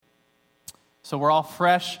So we're all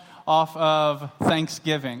fresh off of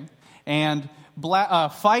Thanksgiving. And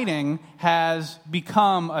fighting has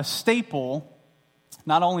become a staple,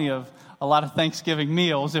 not only of a lot of Thanksgiving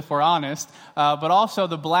meals, if we're honest, but also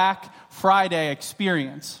the Black Friday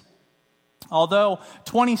experience. Although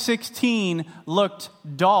 2016 looked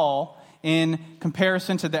dull in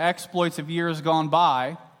comparison to the exploits of years gone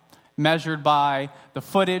by, measured by the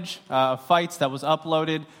footage of fights that was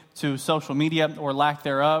uploaded to social media or lack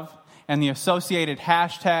thereof, and the associated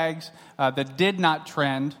hashtags that did not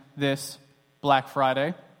trend this Black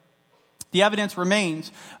Friday, the evidence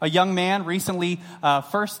remains. A young man, recently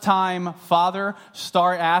first-time father,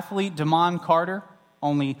 star athlete Damon Carter,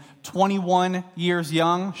 only 21 years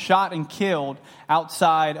young, shot and killed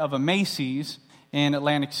outside of a Macy's in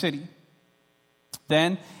Atlantic City.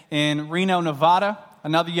 Then, in Reno, Nevada,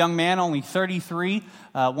 another young man, only 33,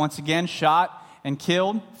 once again shot and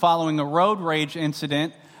killed following a road rage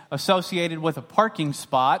incident associated with a parking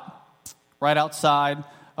spot right outside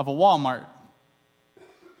of a Walmart.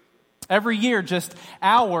 Every year, just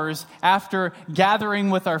hours after gathering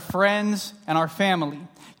with our friends and our family,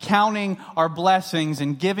 counting our blessings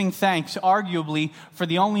and giving thanks, arguably, for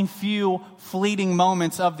the only few fleeting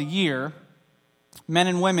moments of the year, men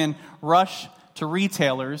and women rush to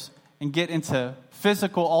retailers and get into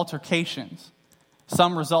physical altercations,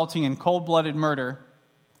 some resulting in cold-blooded murder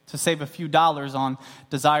to save a few dollars on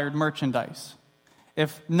desired merchandise.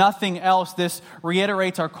 If nothing else, this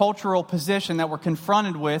reiterates our cultural position that we're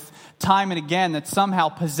confronted with time and again, that somehow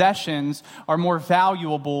possessions are more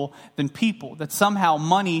valuable than people, that somehow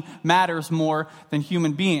money matters more than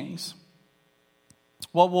human beings.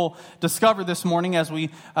 What we'll discover this morning as we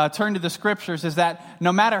turn to the scriptures is that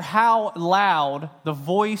no matter how loud the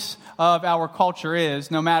voice of our culture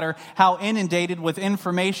is, no matter how inundated with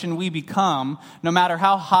information we become, no matter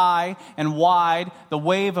how high and wide the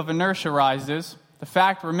wave of inertia rises, the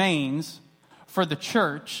fact remains, for the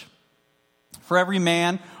church, for every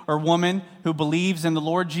man or woman who believes in the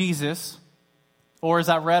Lord Jesus, or as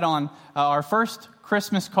I read on our first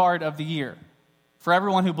Christmas card of the year, for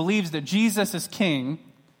everyone who believes that Jesus is King,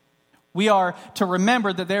 we are to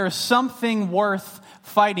remember that there is something worth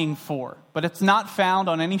fighting for, but it's not found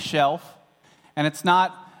on any shelf, and it's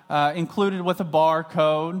not included with a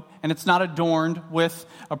barcode, and it's not adorned with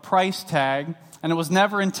a price tag, and it was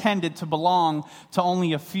never intended to belong to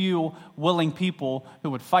only a few willing people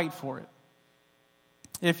who would fight for it.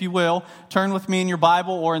 If you will, turn with me in your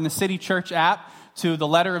Bible or in the City Church app to the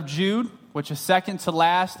letter of Jude, which is second to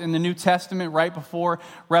last in the New Testament right before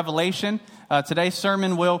Revelation. Today's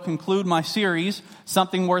sermon will conclude my series,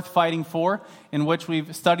 Something Worth Fighting For, in which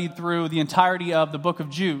we've studied through the entirety of the book of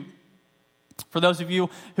Jude. For those of you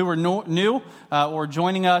who are new or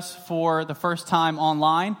joining us for the first time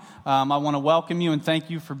online, I want to welcome you and thank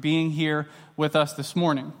you for being here with us this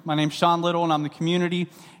morning. My name's Sean Little, and I'm the community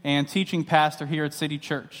and teaching pastor here at City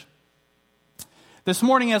Church. This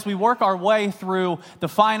morning, as we work our way through the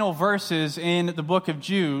final verses in the book of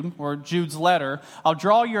Jude, or Jude's letter, I'll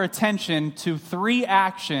draw your attention to 3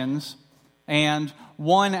 actions and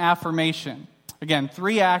 1 affirmation. Again,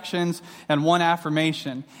 3 actions and 1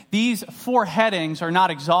 affirmation. These 4 headings are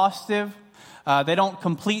not exhaustive. They don't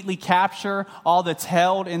completely capture all that's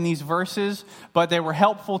held in these verses, but they were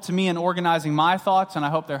helpful to me in organizing my thoughts, and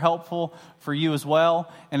I hope they're helpful for you as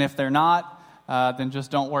well. And if they're not, then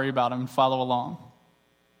just don't worry about them and follow along.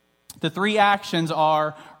 The 3 actions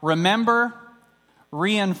are remember,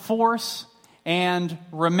 reinforce, and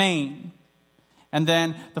remain. And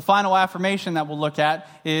then the final affirmation that we'll look at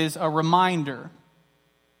is a reminder.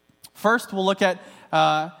 First, we'll look at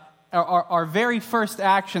our very first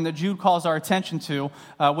action that Jude calls our attention to,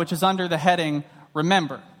 which is under the heading,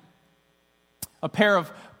 remember. A pair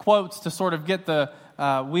of quotes to sort of get the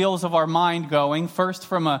wheels of our mind going. First,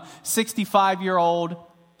 from a 65-year-old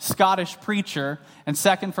Scottish preacher, and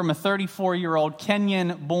second, from a 34-year-old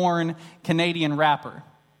Kenyan-born Canadian rapper.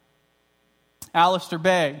 Alistair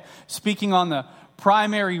Begg, speaking on the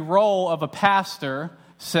primary role of a pastor,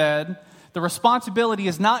 said, "The responsibility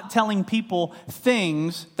is not telling people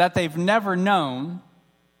things that they've never known,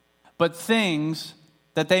 but things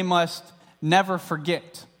that they must never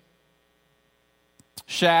forget."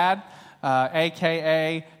 Shad,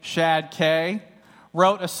 a.k.a. Shad K,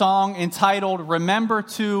 wrote a song entitled "Remember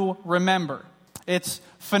to Remember." It's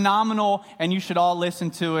phenomenal, and you should all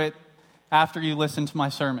listen to it after you listen to my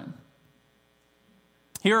sermon.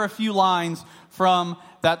 Here are a few lines from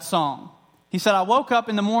that song. He said, "I woke up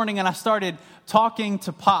in the morning and I started talking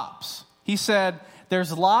to Pops. He said,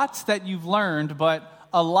 'There's lots that you've learned, but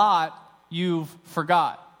a lot you've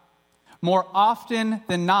forgot. More often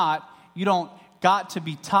than not, you don't got to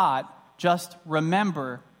be taught, Just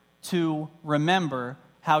remember to remember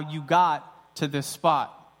how you got to this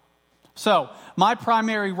spot. So, my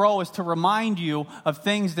primary role is to remind you of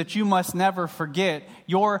things that you must never forget.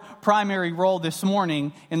 Your primary role this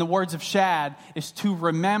morning, in the words of Shad, is to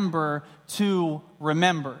remember to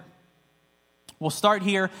remember. We'll start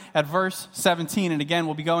here at verse 17, and again,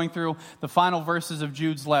 we'll be going through the final verses of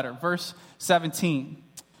Jude's letter. Verse 17.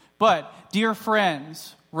 But, dear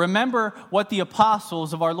friends, remember what the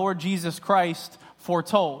apostles of our Lord Jesus Christ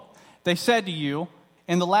foretold. They said to you,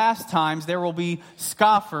 in the last times there will be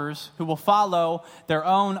scoffers who will follow their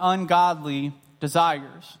own ungodly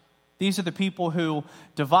desires. These are the people who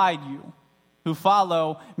divide you, who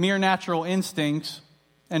follow mere natural instincts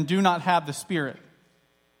and do not have the Spirit.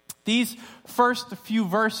 These first few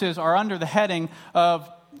verses are under the heading of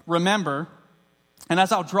remember. And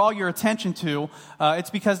as I'll draw your attention to,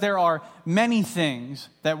 it's because there are many things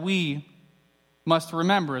that we must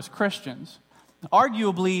remember as Christians.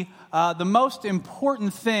 Arguably, the most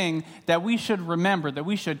important thing that we should remember, that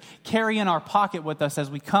we should carry in our pocket with us as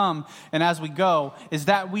we come and as we go, is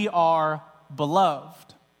that we are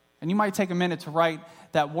beloved. And you might take a minute to write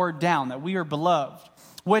that word down, that we are beloved,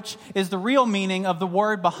 which is the real meaning of the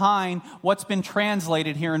word behind what's been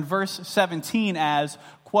translated here in verse 17 as,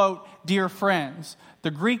 quote, dear friends.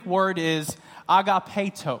 The Greek word is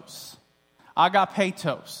agapetos.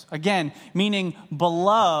 Agapetos. Again, meaning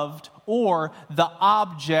beloved or the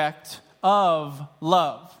object of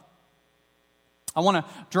love. I want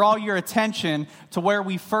to draw your attention to where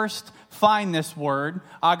we first find this word,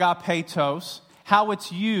 agapetos, how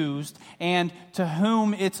it's used, and to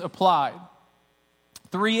whom it's applied.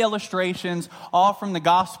 3 illustrations, all from the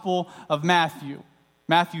Gospel of Matthew.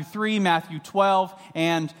 Matthew 3, Matthew 12,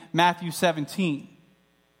 and Matthew 17.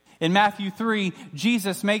 In Matthew 3,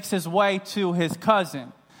 Jesus makes his way to his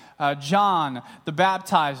cousin, John the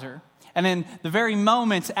baptizer. And in the very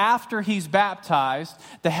moments after he's baptized,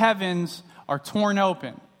 the heavens are torn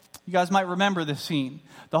open. You guys might remember this scene.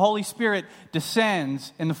 The Holy Spirit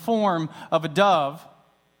descends in the form of a dove,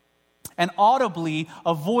 and audibly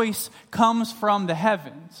a voice comes from the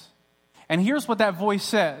heavens. And here's what that voice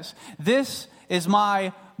says. This is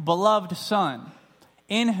my beloved Son,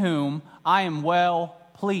 in whom I am well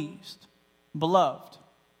pleased. Beloved.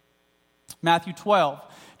 Matthew 12,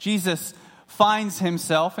 Jesus finds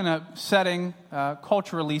himself in a setting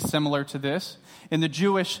culturally similar to this, in the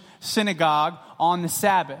Jewish synagogue on the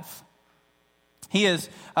Sabbath. He is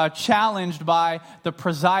challenged by the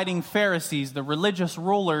presiding Pharisees, the religious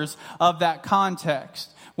rulers of that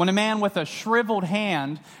context, when a man with a shriveled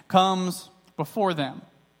hand comes before them.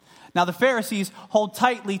 Now, the Pharisees hold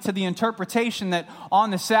tightly to the interpretation that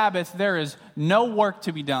on the Sabbath there is no work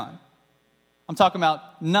to be done. I'm talking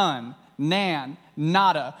about none, nan,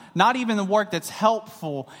 nada, not even the work that's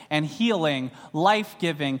helpful and healing,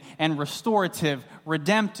 life-giving and restorative,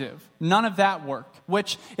 redemptive. None of that work,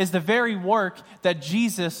 which is the very work that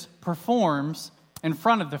Jesus performs in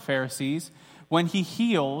front of the Pharisees when he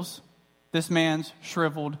heals this man's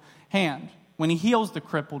shriveled hand, when he heals the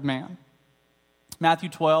crippled man. Matthew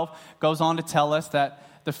 12 goes on to tell us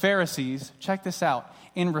that the Pharisees, check this out,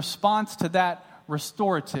 in response to that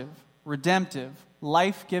restorative, redemptive,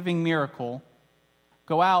 life-giving miracle,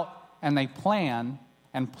 go out and they plan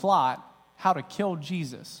and plot how to kill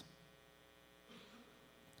Jesus.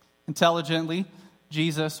 Intelligently,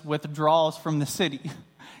 Jesus withdraws from the city.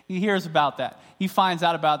 He hears about that. He finds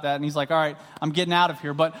out about that and he's like, all right, I'm getting out of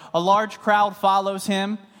here. But a large crowd follows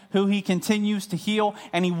him, who he continues to heal,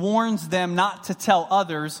 and he warns them not to tell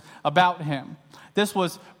others about him. This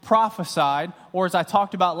was prophesied, or as I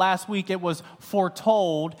talked about last week, it was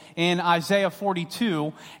foretold in Isaiah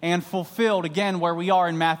 42 and fulfilled again where we are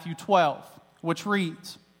in Matthew 12, which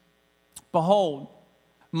reads, behold,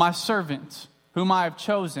 my servant, whom I have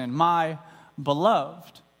chosen, my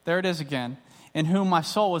beloved, there it is again, in whom my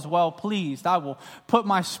soul is well pleased. I will put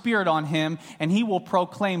my spirit on him, and he will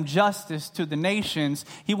proclaim justice to the nations.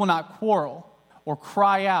 He will not quarrel or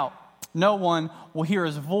cry out. No one will hear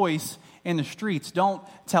his voice in the streets. Don't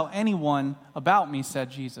tell anyone about me, said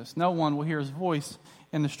Jesus. No one will hear his voice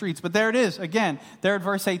in the streets. But there it is, again, there at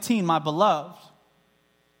verse 18, my beloved.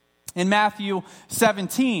 In Matthew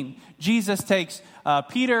 17, Jesus takes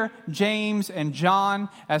Peter, James, and John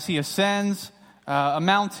as he ascends a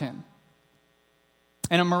mountain.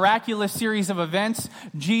 In a miraculous series of events,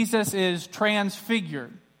 Jesus is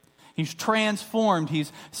transfigured. He's transformed.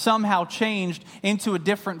 He's somehow changed into a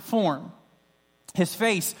different form. His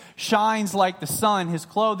face shines like the sun. His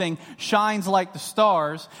clothing shines like the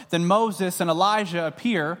stars. Then Moses and Elijah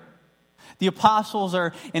appear. The apostles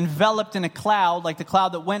are enveloped in a cloud, like the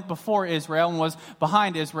cloud that went before Israel and was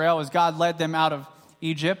behind Israel as God led them out of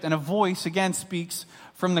Egypt. And a voice again speaks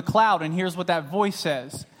from the cloud. And here's what that voice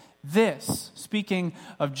says. This, speaking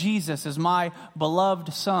of Jesus, is my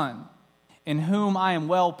beloved Son, in whom I am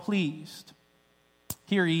well pleased.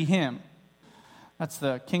 Hear ye him. That's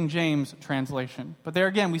the King James translation. But there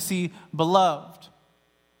again, we see beloved.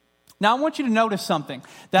 Now, I want you to notice something,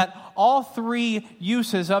 that all three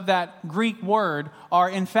uses of that Greek word are,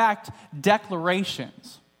 in fact,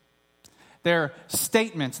 declarations. They're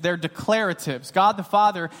statements, they're declaratives. God the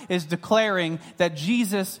Father is declaring that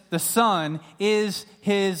Jesus the Son is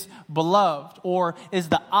his beloved, or is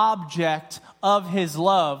the object of his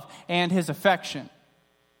love and his affection.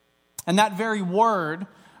 And that very word,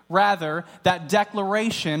 rather, that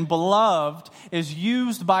declaration, beloved, is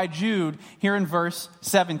used by Jude here in verse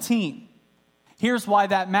 17. Here's why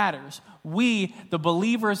that matters. We, the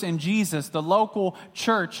believers in Jesus, the local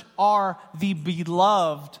church, are the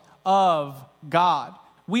beloved of God.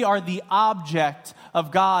 We are the object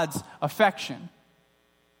of God's affection.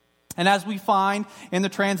 And as we find in the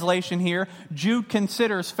translation here, Jude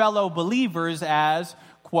considers fellow believers as,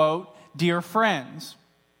 quote, dear friends.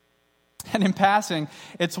 And in passing,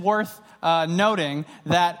 it's worth noting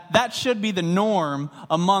that should be the norm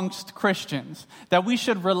amongst Christians, that we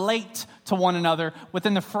should relate to one another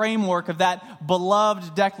within the framework of that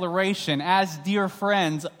beloved declaration as dear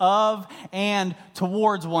friends of and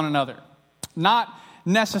towards one another. Not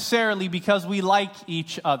necessarily because we like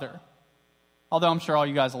each other, although I'm sure all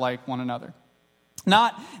you guys like one another.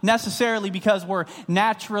 Not necessarily because we're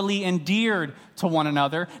naturally endeared to one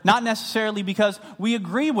another. Not necessarily because we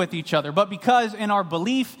agree with each other. But because in our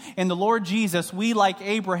belief in the Lord Jesus, we, like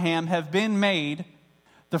Abraham, have been made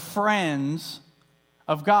the friends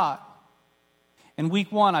of God. In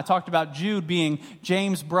week 1, I talked about Jude being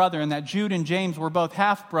James' brother, and that Jude and James were both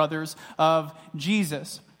half-brothers of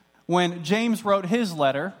Jesus. When James wrote his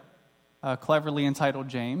letter, cleverly entitled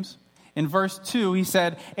James, in verse 2, he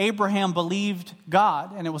said, Abraham believed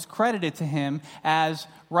God, and it was credited to him as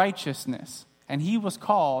righteousness. And he was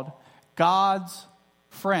called God's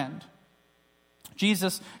friend.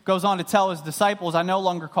 Jesus goes on to tell his disciples, I no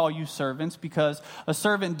longer call you servants, because a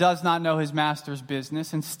servant does not know his master's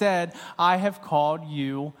business. Instead, I have called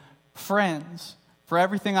you friends. For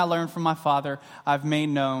everything I learned from my Father, I've made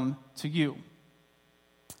known to you.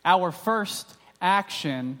 Our first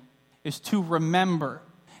action is to remember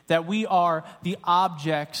that we are the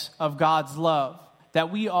objects of God's love,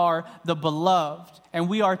 that we are the beloved, and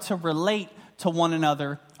we are to relate to one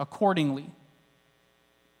another accordingly.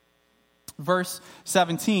 Verse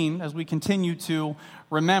 17, as we continue to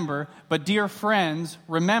remember, but dear friends,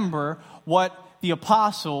 remember what the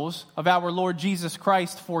apostles of our Lord Jesus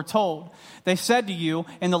Christ foretold. They said to you,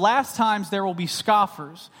 in the last times there will be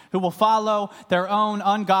scoffers who will follow their own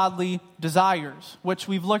ungodly desires, which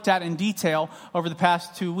we've looked at in detail over the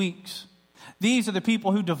past 2 weeks. These are the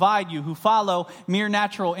people who divide you, who follow mere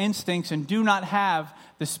natural instincts and do not have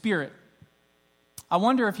the Spirit. I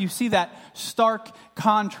wonder if you see that stark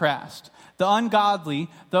contrast. The ungodly,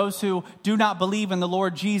 those who do not believe in the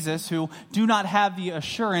Lord Jesus, who do not have the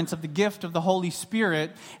assurance of the gift of the Holy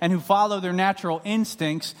Spirit, and who follow their natural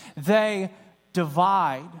instincts, they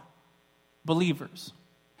divide believers.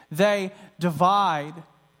 They divide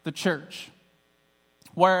the church.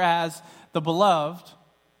 Whereas the beloved,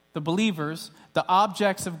 the believers, the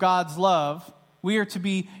objects of God's love, we are to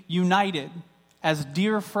be united as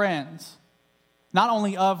dear friends, not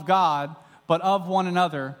only of God, but of one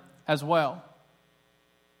another as well.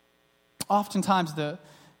 Oftentimes the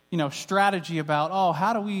strategy about,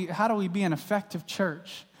 how do we be an effective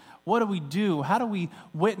church? What do we do? How do we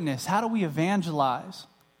witness? How do we evangelize?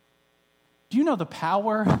 Do you know the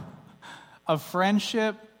power of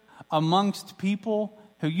friendship amongst people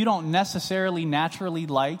who you don't necessarily naturally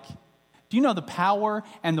like? Do you know the power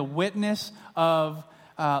and the witness of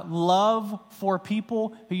love for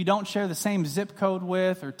people who you don't share the same zip code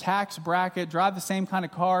with or tax bracket, drive the same kind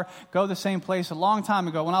of car, go the same place? A long time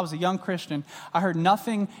ago, when I was a young Christian, I heard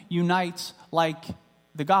nothing unites like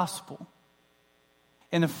the gospel.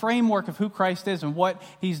 In the framework of who Christ is and what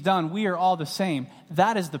he's done, we are all the same.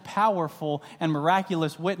 That is the powerful and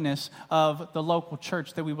miraculous witness of the local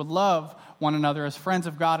church, that we would love one another as friends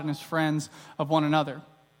of God and as friends of one another.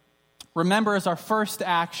 Remember is our first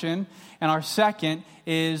action, and our second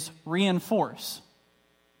is reinforce.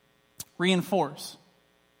 Reinforce.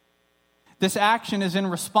 This action is in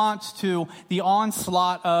response to the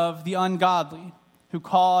onslaught of the ungodly who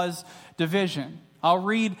cause division. I'll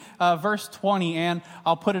read verse 20, and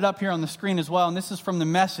I'll put it up here on the screen as well, and this is from the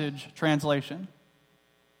Message translation.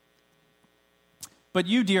 But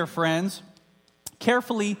you, dear friends,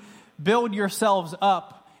 carefully build yourselves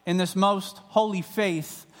up in this most holy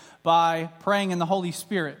faith by praying in the Holy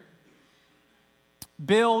Spirit.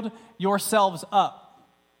 Build yourselves up,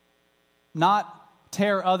 not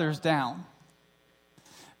tear others down.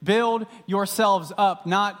 Build yourselves up,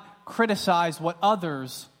 not criticize what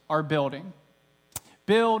others are building.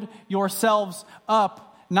 Build yourselves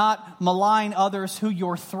up, not malign others who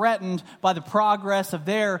you're threatened by the progress of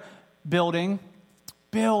their building.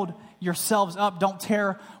 Build yourselves up. Don't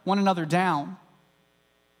tear one another down.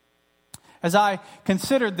 As I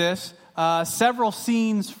considered this, several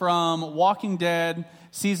scenes from Walking Dead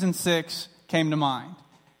Season 6 came to mind.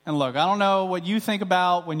 And look, I don't know what you think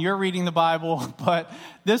about when you're reading the Bible, but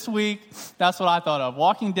this week, that's what I thought of.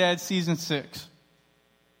 Walking Dead Season 6.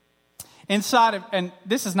 Inside of, and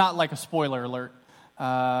this is not like a spoiler alert.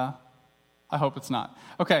 I hope it's not.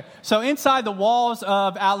 Okay, so inside the walls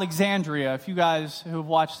of Alexandria, if you guys who have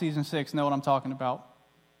watched Season 6 know what I'm talking about,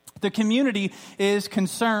 the community is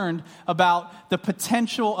concerned about the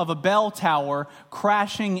potential of a bell tower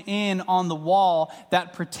crashing in on the wall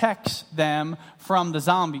that protects them from the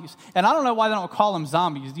zombies. And I don't know why they don't call them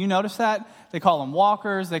zombies. Do you notice that? They call them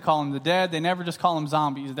walkers, they call them the dead, they never just call them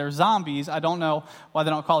zombies. They're zombies. I don't know why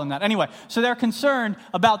they don't call them that. Anyway, so they're concerned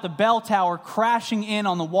about the bell tower crashing in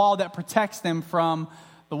on the wall that protects them from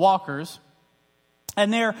the walkers.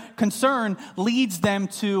 And their concern leads them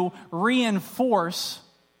to reinforce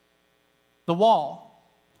the wall,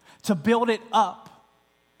 to build it up,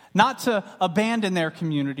 not to abandon their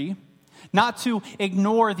community, not to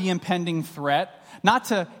ignore the impending threat, not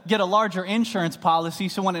to get a larger insurance policy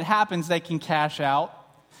so when it happens they can cash out.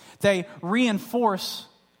 They reinforce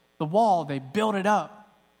the wall, they build it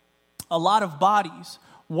up. A lot of bodies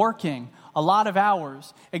working, a lot of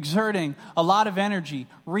hours, exerting a lot of energy,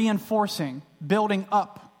 reinforcing, building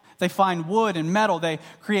up. They find wood and metal. They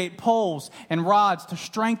create poles and rods to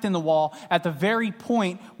strengthen the wall at the very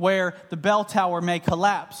point where the bell tower may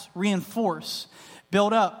collapse. Reinforce,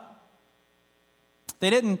 build up.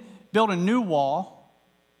 They didn't build a new wall.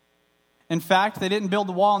 In fact, they didn't build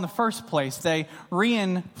the wall in the first place. They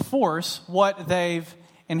reinforce what they've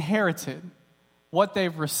inherited, what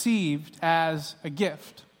they've received as a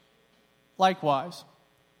gift. Likewise,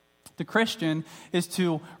 the Christian is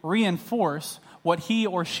to reinforce what he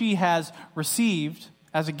or she has received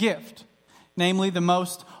as a gift, namely the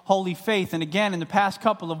most holy faith. And again, in the past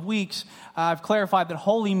couple of weeks, I've clarified that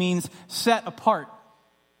holy means set apart.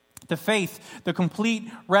 The faith, the complete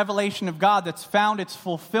revelation of God that's found its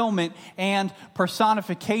fulfillment and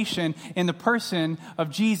personification in the person of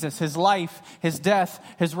Jesus, his life, his death,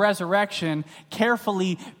 his resurrection.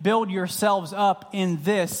 Carefully build yourselves up in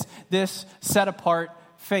this set apart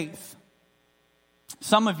faith.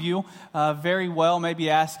 Some of you very well may be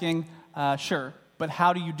asking, sure, but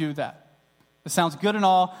how do you do that? It sounds good and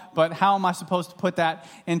all, but how am I supposed to put that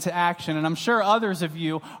into action? And I'm sure others of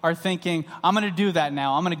you are thinking, I'm going to do that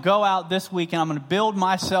now. I'm going to go out this week and I'm going to build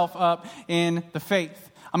myself up in the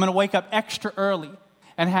faith. I'm going to wake up extra early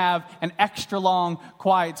and have an extra long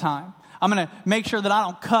quiet time. I'm going to make sure that I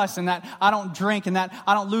don't cuss and that I don't drink and that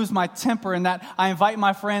I don't lose my temper and that I invite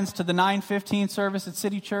my friends to the 9:15 service at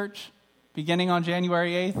City Church beginning on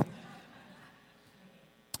January 8th.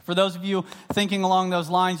 For those of you thinking along those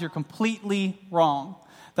lines, you're completely wrong.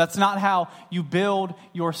 That's not how you build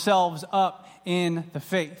yourselves up in the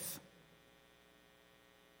faith.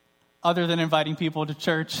 Other than inviting people to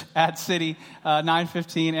church at City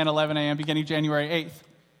 9:15 and 11 a.m. beginning January 8th.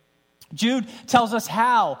 Jude tells us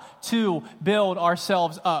how to build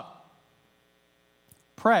ourselves up.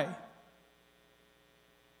 Pray.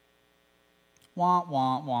 Wah,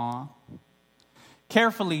 wah, wah.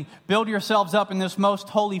 Carefully build yourselves up in this most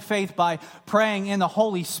holy faith by praying in the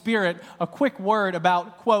Holy Spirit. A quick word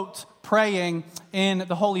about, quote, praying in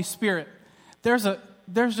the Holy Spirit. There's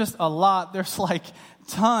just a lot. There's like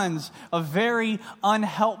tons of very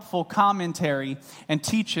unhelpful commentary and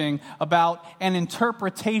teaching about an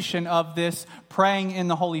interpretation of this praying in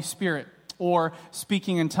the Holy Spirit or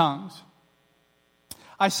speaking in tongues.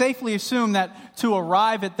 I safely assume that to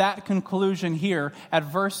arrive at that conclusion here at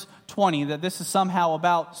verse 20, that this is somehow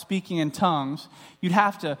about speaking in tongues, you'd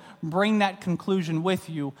have to bring that conclusion with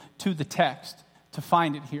you to the text to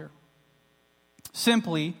find it here.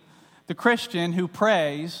 Simply, the Christian who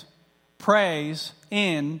prays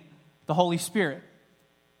in the Holy Spirit.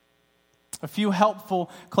 A few helpful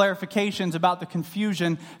clarifications about the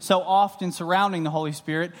confusion so often surrounding the Holy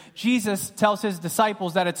Spirit. Jesus tells his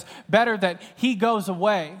disciples that it's better that he goes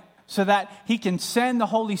away so that he can send the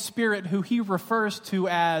Holy Spirit, who he refers to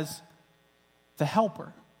as the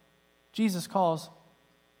helper. Jesus calls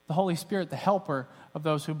The Holy Spirit, the helper of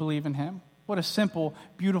those who believe in him. What a simple,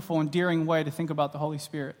 beautiful, endearing way to think about the Holy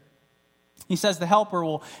Spirit. He says the helper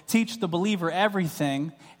will teach the believer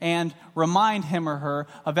everything and remind him or her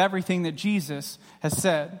of everything that Jesus has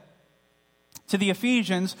said. To the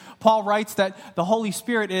Ephesians, Paul writes that the Holy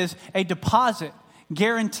Spirit is a deposit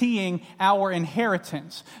guaranteeing our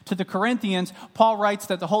inheritance. To the Corinthians, Paul writes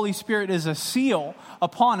that the Holy Spirit is a seal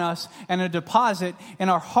upon us and a deposit in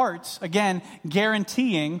our hearts, again,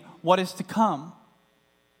 guaranteeing what is to come.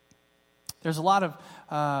 There's a lot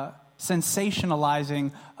of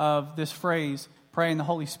sensationalizing of this phrase, pray in the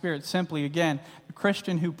Holy Spirit. Simply, again, the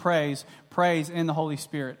Christian who prays in the Holy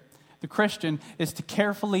Spirit. The Christian is to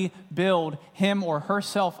carefully build him or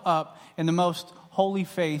herself up in the most holy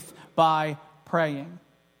faith by praying.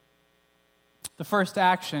 The first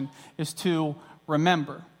action is to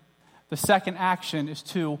remember. The second action is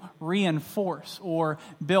to reinforce or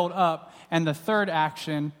build up. And the third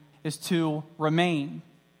action is to remain.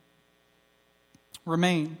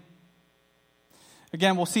 Remain.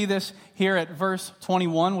 Again, we'll see this here at verse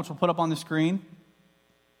 21, which we'll put up on the screen.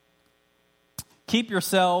 Keep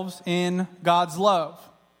yourselves in God's love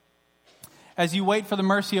as you wait for the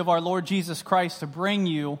mercy of our Lord Jesus Christ to bring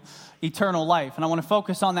you eternal life. And I want to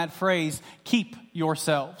focus on that phrase, keep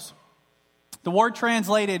yourselves. The word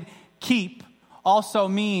translated keep also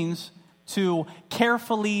means to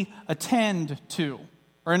carefully attend to.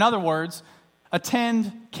 Or in other words,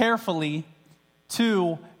 attend carefully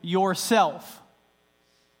to yourself.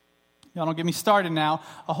 Y'all don't get me started now.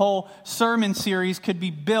 A whole sermon series could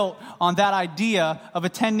be built on that idea of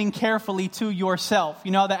attending carefully to yourself.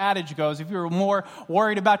 You know how the adage goes, if you were more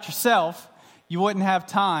worried about yourself, you wouldn't have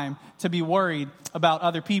time to be worried about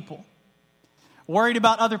other people. Worried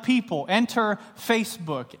about other people. Enter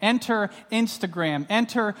Facebook, enter Instagram,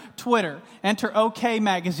 enter Twitter, enter OK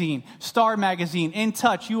Magazine, Star Magazine, In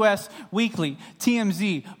Touch, US Weekly,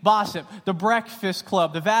 TMZ, Gossip, The Breakfast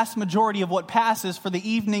Club, the vast majority of what passes for the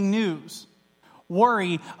evening news.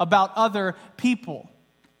 Worry about other people.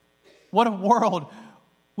 What a world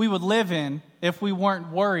we would live in if we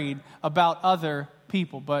weren't worried about other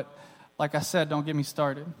people. But like I said, don't get me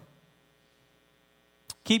started.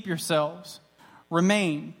 Keep yourselves.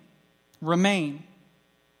 Remain. Remain.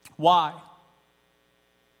 Why?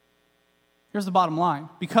 Here's the bottom line.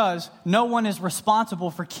 Because no one is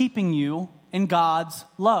responsible for keeping you in God's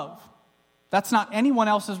love. That's not anyone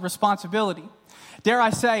else's responsibility. Dare I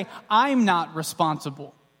say, I'm not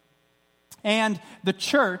responsible. And the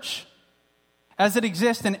church, as it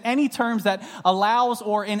exists in any terms that allows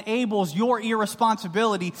or enables your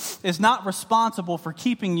irresponsibility, is not responsible for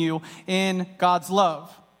keeping you in God's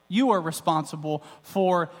love. You are responsible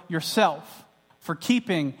for yourself, for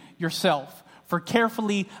keeping yourself, for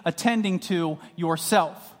carefully attending to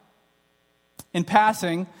yourself. In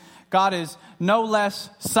passing, God is no less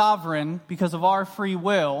sovereign because of our free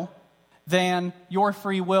will than your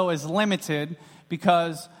free will is limited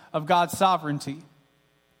because of God's sovereignty.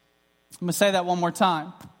 I'm going to say that one more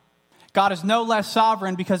time. God is no less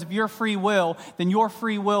sovereign because of your free will than your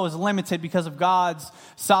free will is limited because of God's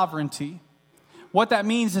sovereignty. What that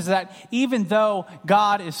means is that even though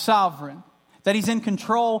God is sovereign, that he's in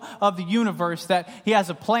control of the universe, that he has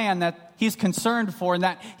a plan that he's concerned for and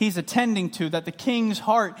that he's attending to, that the king's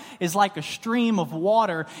heart is like a stream of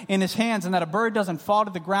water in his hands and that a bird doesn't fall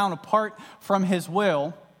to the ground apart from his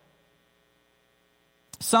will,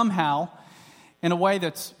 somehow, in a way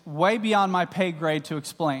that's way beyond my pay grade to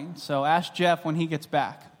explain, so ask Jeff when he gets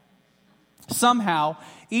back. Somehow,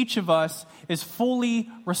 each of us is fully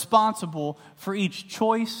responsible for each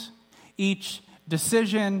choice, each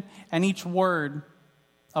decision, and each word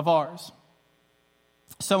of ours.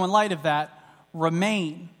 So in light of that,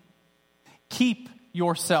 remain. Keep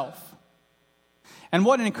yourself. And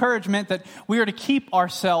what an encouragement that we are to keep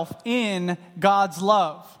ourselves in God's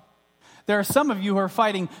love. There are some of you who are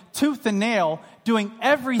fighting tooth and nail, doing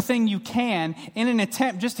everything you can in an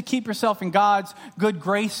attempt just to keep yourself in God's good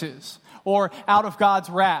graces or out of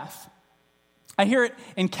God's wrath. I hear it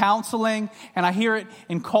in counseling, and I hear it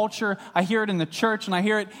in culture, I hear it in the church, and I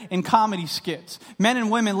hear it in comedy skits. Men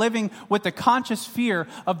and women living with the conscious fear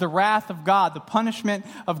of the wrath of God, the punishment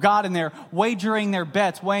of God, and they're wagering their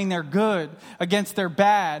bets, weighing their good against their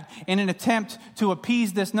bad in an attempt to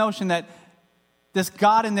appease this notion that this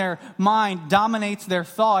God in their mind dominates their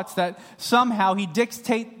thoughts, that somehow he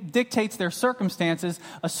dictates their circumstances,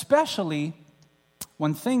 especially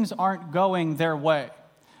when things aren't going their way.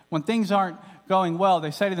 When things aren't going well,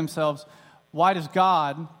 they say to themselves, why does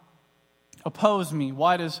God oppose me?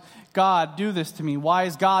 Why does God do this to me? Why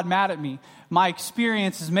is God mad at me? My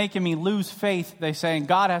experience is making me lose faith, they say, and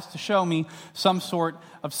God has to show me some sort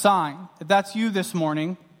of sign. If that's you this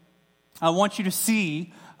morning, I want you to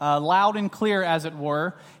see, loud and clear as it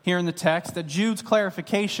were, here in the text, that Jude's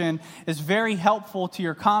clarification is very helpful to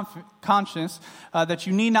your conscience, that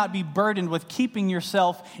you need not be burdened with keeping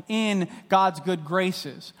yourself in God's good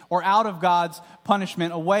graces or out of God's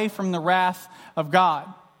punishment, away from the wrath of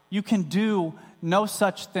God. You can do no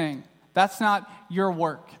such thing. That's not your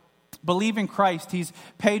work. Believe in Christ. He's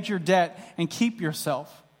paid your debt, and keep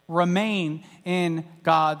yourself. Remain in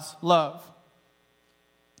God's love.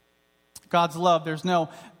 God's love, there's no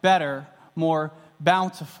better, more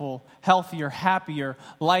bountiful, healthier, happier,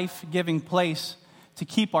 life-giving place to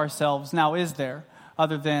keep ourselves, now is there,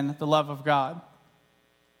 other than the love of God.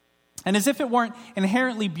 And as if it weren't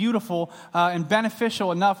inherently beautiful and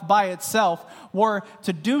beneficial enough by itself, we're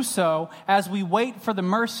to do so as we wait for the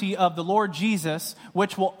mercy of the Lord Jesus,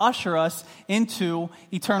 which will usher us into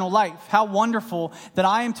eternal life. How wonderful that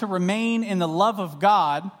I am to remain in the love of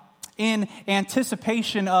God in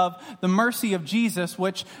anticipation of the mercy of Jesus,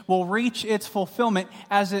 which will reach its fulfillment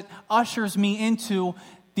as it ushers me into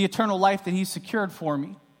the eternal life that He's secured for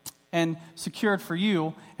me and secured for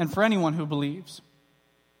you and for anyone who believes.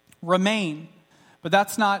 Remain. But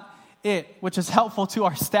that's not it, which is helpful to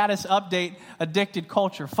our status update addicted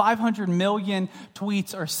culture. 500 million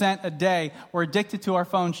tweets are sent a day. We're addicted to our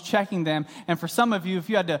phones, checking them. And for some of you, if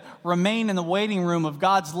you had to remain in the waiting room of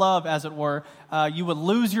God's love, as it were, you would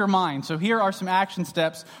lose your mind. So here are some action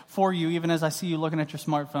steps for you, even as I see you looking at your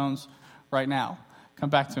smartphones right now. Come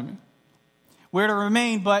back to me. We're to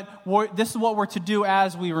remain, but this is what we're to do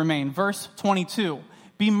as we remain. Verse 22,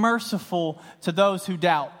 be merciful to those who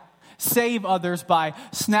doubt. Save others by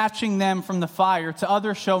snatching them from the fire. To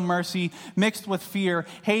others show mercy mixed with fear,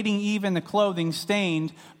 hating even the clothing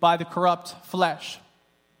stained by the corrupt flesh.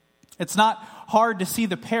 It's not hard to see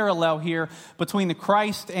the parallel here between the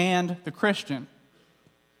Christ and the Christian.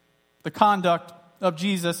 The conduct of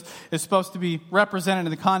Jesus is supposed to be represented in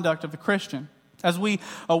the conduct of the Christian. As we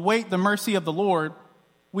await the mercy of the Lord,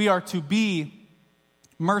 we are to be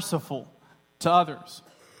merciful to others.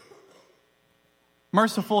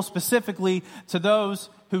 Merciful specifically to those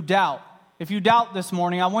who doubt. If you doubt this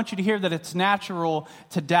morning, I want you to hear that it's natural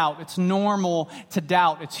to doubt. It's normal to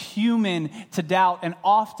doubt. It's human to doubt. And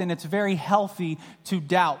often it's very healthy to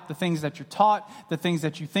doubt the things that you're taught, the things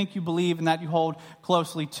that you think you believe and that you hold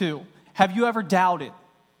closely to. Have you ever doubted?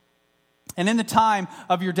 And in the time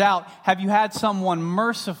of your doubt, have you had someone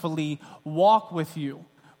mercifully walk with you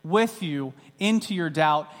into your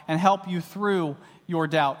doubt and help you through your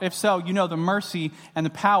doubt? If so, you know the mercy and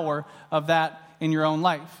the power of that in your own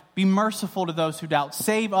life. Be merciful to those who doubt.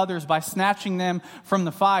 Save others by snatching them from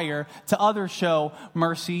the fire. To others show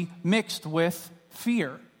mercy mixed with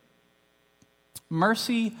fear.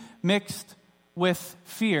 Mercy mixed with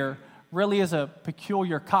fear really is a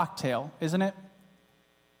peculiar cocktail, isn't it?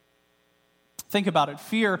 Think about it.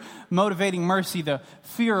 Fear motivating mercy, the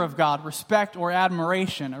fear of God, respect or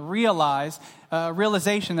admiration, a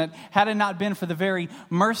realization that had it not been for the very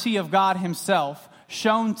mercy of God Himself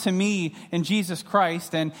shown to me in Jesus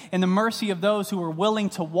Christ and in the mercy of those who were willing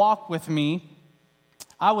to walk with me,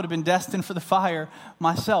 I would have been destined for the fire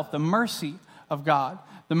myself. The mercy of God,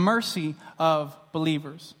 the mercy of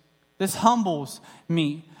believers. This humbles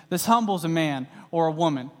me. This humbles a man or a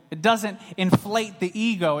woman. It doesn't inflate the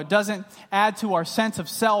ego. It doesn't add to our sense of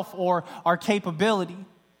self or our capability.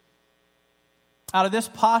 Out of this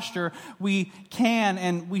posture, we can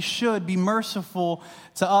and we should be merciful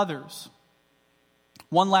to others.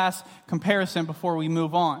 One last comparison before we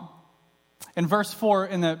move on. In verse 4,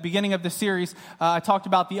 in the beginning of the series, I talked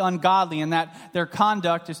about the ungodly and that their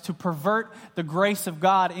conduct is to pervert the grace of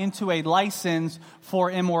God into a license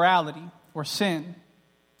for immorality or sin.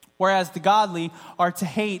 Whereas the godly are to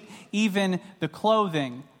hate even the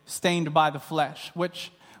clothing stained by the flesh,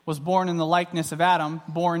 which was born in the likeness of Adam,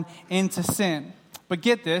 born into sin. But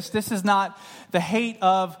get this is not the hate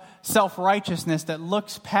of self-righteousness that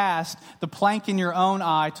looks past the plank in your own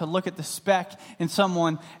eye to look at the speck in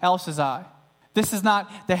someone else's eye. This is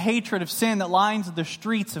not the hatred of sin that lines the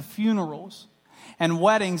streets of funerals and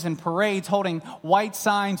weddings and parades holding white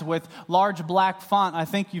signs with large black font. I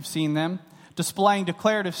think you've seen them. Displaying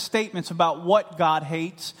declarative statements about what God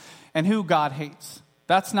hates and who God hates.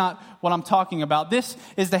 That's not what I'm talking about. This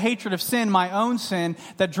is the hatred of sin, my own sin,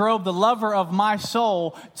 that drove the lover of my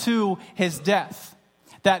soul to his death.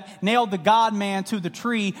 That nailed the God-man to the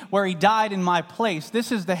tree where he died in my place.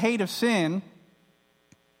 This is the hate of sin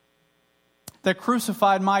that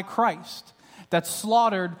crucified my Christ. that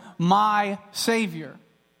slaughtered my Savior.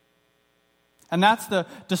 And that's the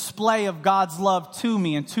display of God's love to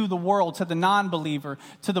me and to the world, to the non-believer,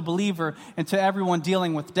 to the believer, and to everyone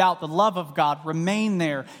dealing with doubt. The love of God, remain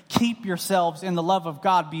there. Keep yourselves in the love of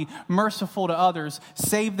God. Be merciful to others.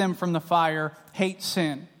 Save them from the fire. Hate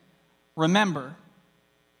sin. Remember.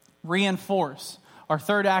 Reinforce. Our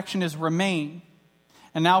third action is remain.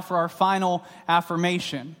 And now for our final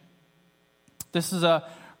affirmation. This is a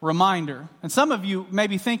reminder. And some of you may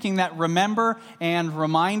be thinking that remember and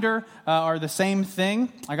reminder are the same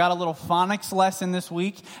thing. I got a little phonics lesson this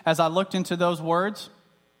week as I looked into those words.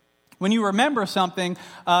 When you remember something,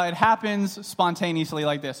 it happens spontaneously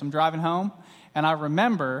like this. I'm driving home, and I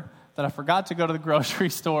remember that I forgot to go to the grocery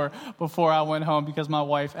store before I went home because my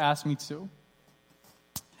wife asked me to.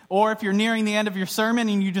 Or if you're nearing the end of your sermon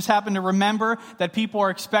and you just happen to remember that people are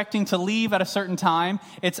expecting to leave at a certain time,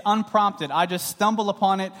 it's unprompted. I just stumble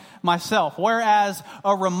upon it myself. Whereas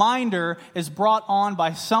a reminder is brought on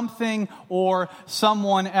by something or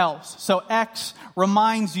someone else. So X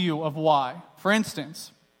reminds you of Y. For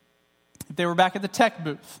instance, if they were back at the tech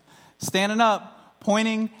booth, standing up,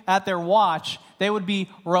 pointing at their watch, they would be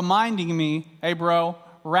reminding me, hey bro,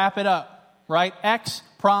 wrap it up, right? X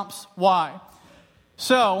prompts Y.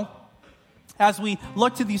 So, as we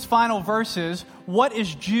look to these final verses, what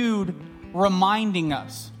is Jude reminding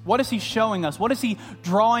us? What is he showing us? What is he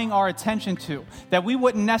drawing our attention to? That we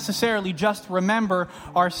wouldn't necessarily just remember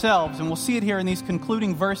ourselves. And we'll see it here in these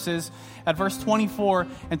concluding verses at verse 24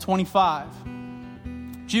 and 25.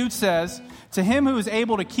 Jude says, "To him who is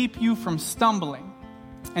able to keep you from stumbling,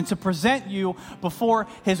 and to present you before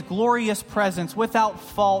his glorious presence without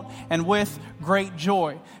fault and with great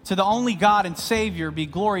joy. To the only God and Savior be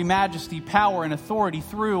glory, majesty, power, and authority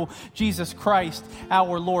through Jesus Christ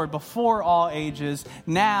our Lord, before all ages,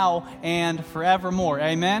 now and forevermore."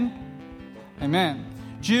 Amen? Amen.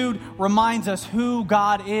 Jude reminds us who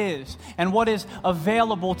God is and what is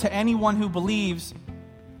available to anyone who believes,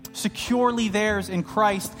 securely theirs in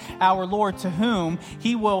Christ our Lord, to whom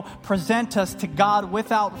he will present us to God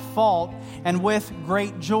without fault and with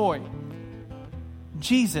great joy.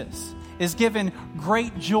 Jesus is given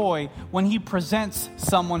great joy when he presents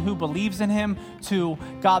someone who believes in him to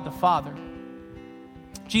God the Father.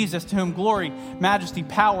 Jesus, to whom glory, majesty,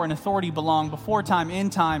 power, and authority belong before time, in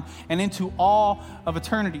time, and into all of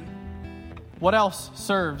eternity. What else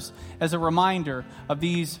serves as a reminder of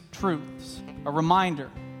these truths? A reminder.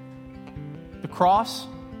 The cross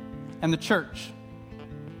and the church.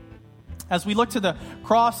 As we look to the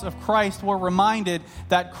cross of Christ, we're reminded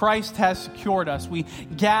that Christ has secured us. We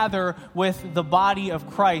gather with the body of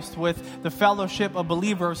Christ, with the fellowship of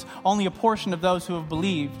believers, only a portion of those who have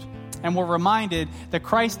believed. And we're reminded that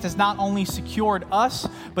Christ has not only secured us,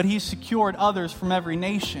 but he's secured others from every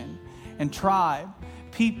nation and tribe,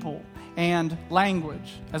 people, and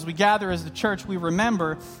language. As we gather as the church, we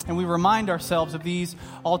remember and we remind ourselves of these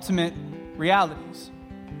ultimate realities.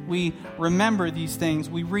 We remember these things.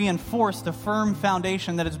 We reinforce the firm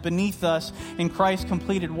foundation that is beneath us in Christ's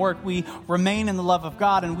completed work. We remain in the love of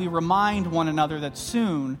God, and we remind one another that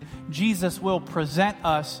soon Jesus will present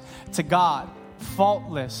us to God,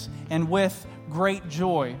 faultless and with great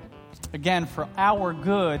joy, again, for our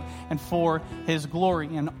good and for his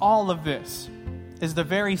glory. And all of this is the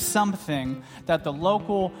very something that the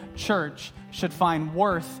local church should find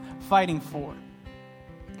worth fighting for.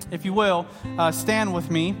 If you will, stand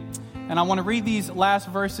with me, and I want to read these last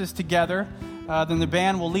verses together. Then the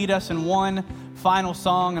band will lead us in one final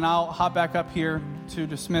song, and I'll hop back up here to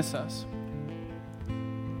dismiss us.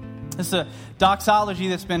 This is a doxology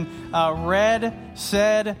that's been read,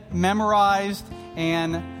 said, memorized,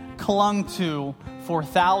 and clung to for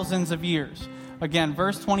thousands of years. Again,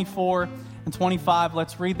 verse 24 and 25,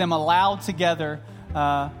 let's read them aloud together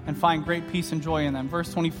and find great peace and joy in them.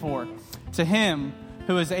 Verse 24, "To him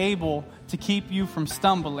who is able to keep you from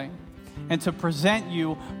stumbling and to present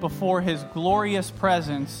you before his glorious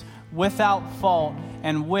presence without fault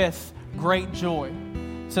and with great joy.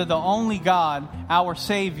 To the only God, our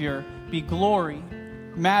Savior, be glory,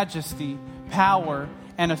 majesty, power,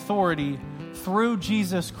 and authority through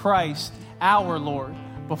Jesus Christ, our Lord,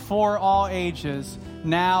 before all ages,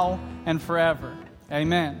 now and forever."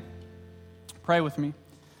 Amen. Pray with me.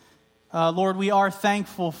 Lord, we are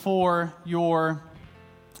thankful for your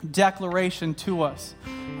declaration to us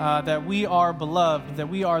that we are beloved, that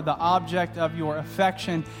we are the object of your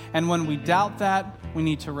affection. And when we doubt that, we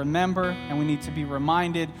need to remember and we need to be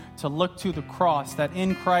reminded to look to the cross, that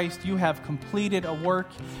in Christ you have completed a work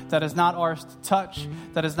that is not ours to touch,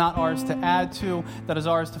 that is not ours to add to, that is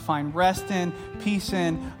ours to find rest in, peace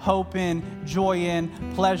in, hope in, joy in,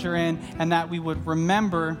 pleasure in, and that we would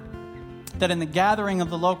remember that in the gathering of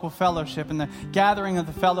the local fellowship, in the gathering of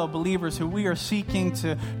the fellow believers who we are seeking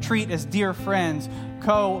to treat as dear friends,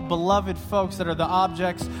 co-beloved folks that are the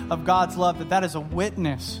objects of God's love, that is a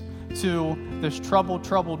witness to this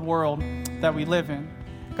troubled world that we live in.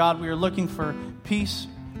 God, we are looking for peace.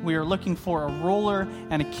 We are looking for a ruler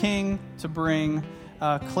and a king to bring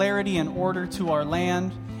clarity and order to our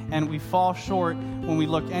land, and we fall short when we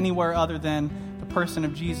look anywhere other than the person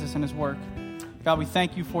of Jesus and his work. God, we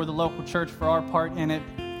thank you for the local church, for our part in it.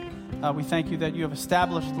 We thank you that you have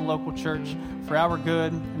established the local church for our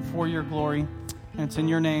good and for your glory. And it's in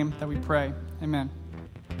your name that we pray. Amen.